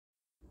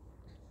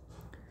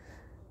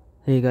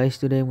Hey guys,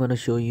 today I'm gonna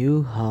show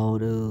you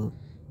how to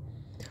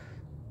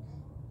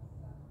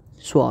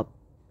swap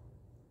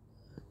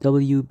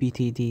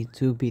Wbtt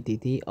to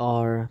BTT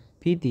or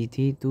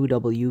BTT to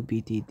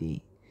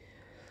Wbtt.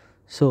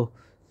 So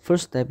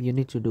first step you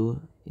need to do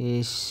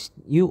is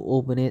you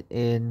open it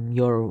in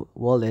your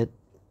wallet.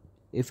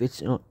 If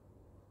it's not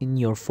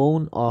in your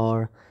phone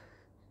or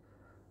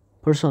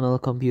personal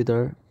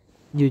computer,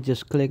 you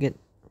just click it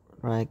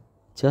right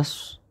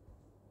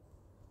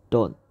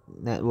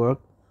just.network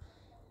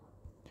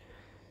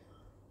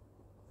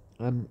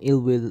and it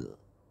will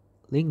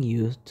link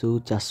you to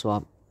just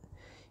swap.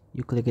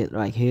 You click it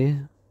right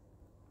here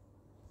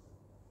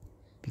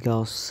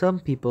because some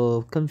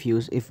people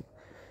confuse if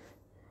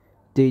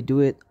they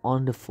do it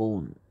on the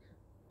phone.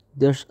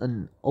 There's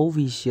an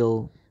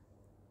official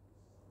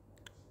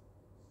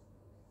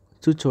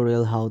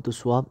tutorial how to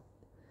swap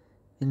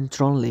in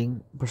Tronlink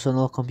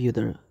personal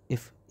computer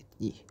if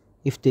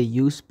they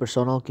use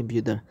personal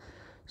computer.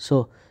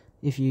 So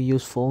if you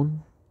use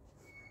phone,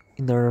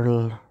 in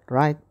the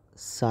right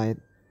side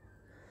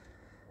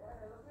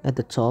at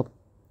the top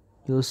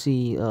you'll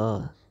see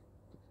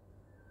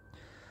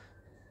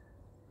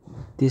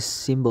this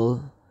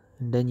symbol,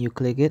 and then you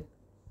click it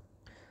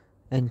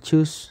and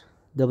choose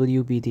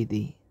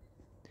WBTT.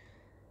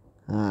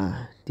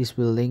 This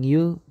will link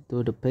you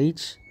to the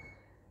page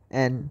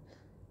and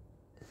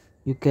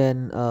you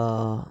can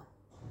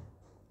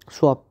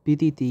swap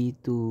BTT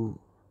to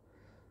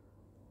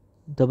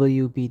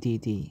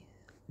WBTT.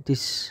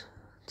 This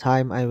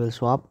time I will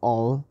swap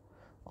all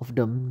of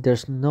them.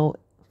 There's no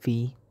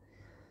fee,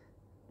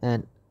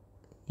 and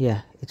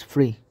yeah, it's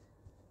free.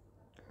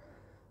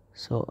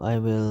 So I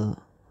will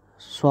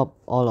swap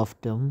all of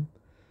them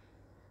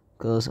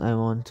because I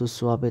want to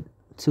swap it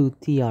to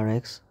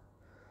TRX.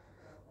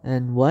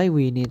 And why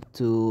we need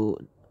to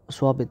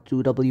swap it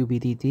to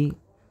WBTT?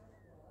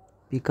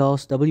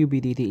 Because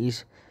WBTT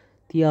is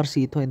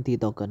TRC20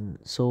 token,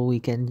 so we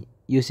can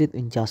use it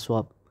in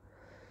JustSwap.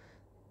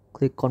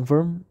 Click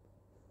confirm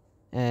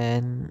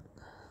and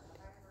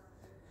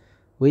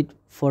wait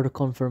for the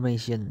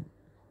confirmation.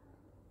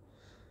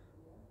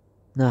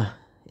 Nah,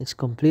 it's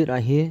complete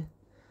right here.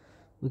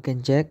 We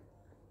can check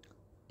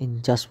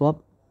in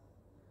JustSwap.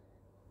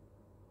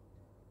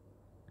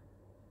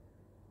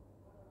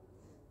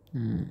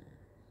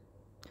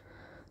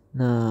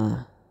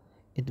 Nah,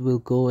 it will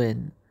go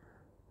in.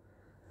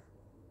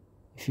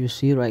 If you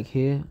see right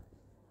here,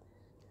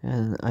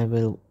 and I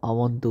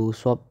want to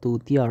swap to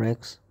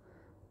TRX.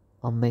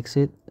 I'll mix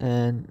it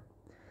and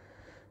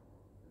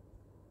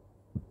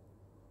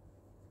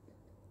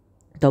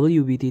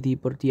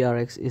WBTT per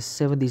TRX is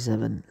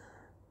 77.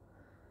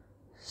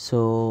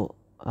 So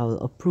I'll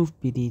approve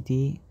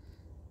BTT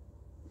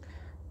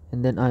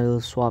and then I'll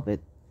swap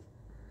it.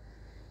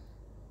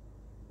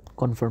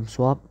 Confirm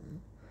swap.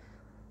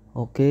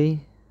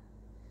 Okay.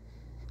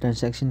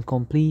 Transaction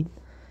complete.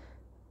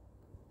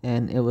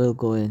 And it will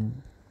go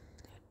in.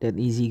 That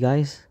easy,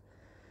 guys.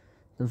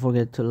 Don't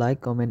forget to like,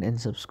 comment and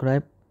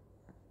subscribe.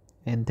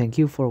 And thank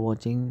you for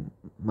watching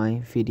my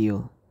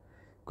video.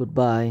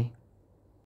 Goodbye.